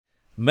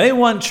May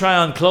one try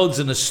on clothes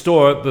in a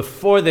store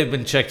before they've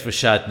been checked for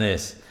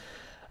Sha'atnez?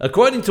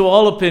 According to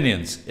all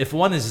opinions, if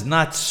one is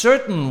not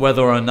certain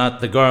whether or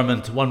not the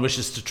garment one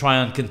wishes to try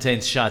on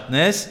contains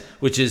Sha'atnez,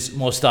 which is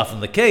most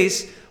often the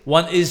case,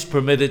 one is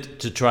permitted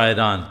to try it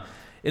on.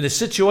 In a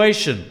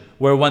situation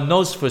where one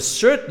knows for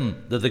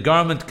certain that the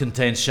garment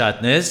contains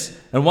Sha'atnez,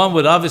 and one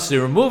would obviously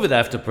remove it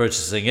after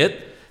purchasing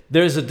it,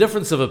 there is a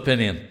difference of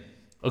opinion.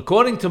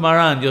 According to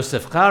Maran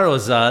Yosef Karo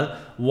Zal,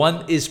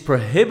 one is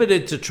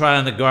prohibited to try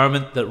on a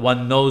garment that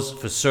one knows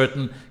for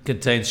certain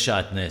contains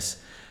Sha'atnez.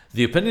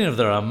 The opinion of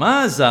the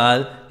Ramah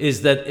Zal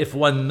is that if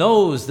one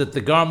knows that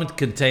the garment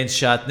contains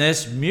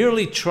Sha'atnez,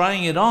 merely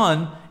trying it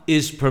on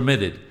is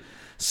permitted.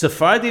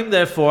 Sephardim,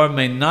 therefore,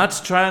 may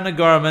not try on a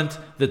garment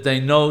that they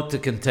know to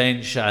contain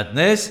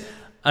Sha'atnez.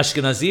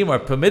 Ashkenazim are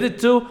permitted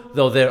to,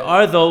 though there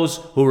are those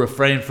who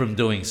refrain from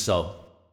doing so.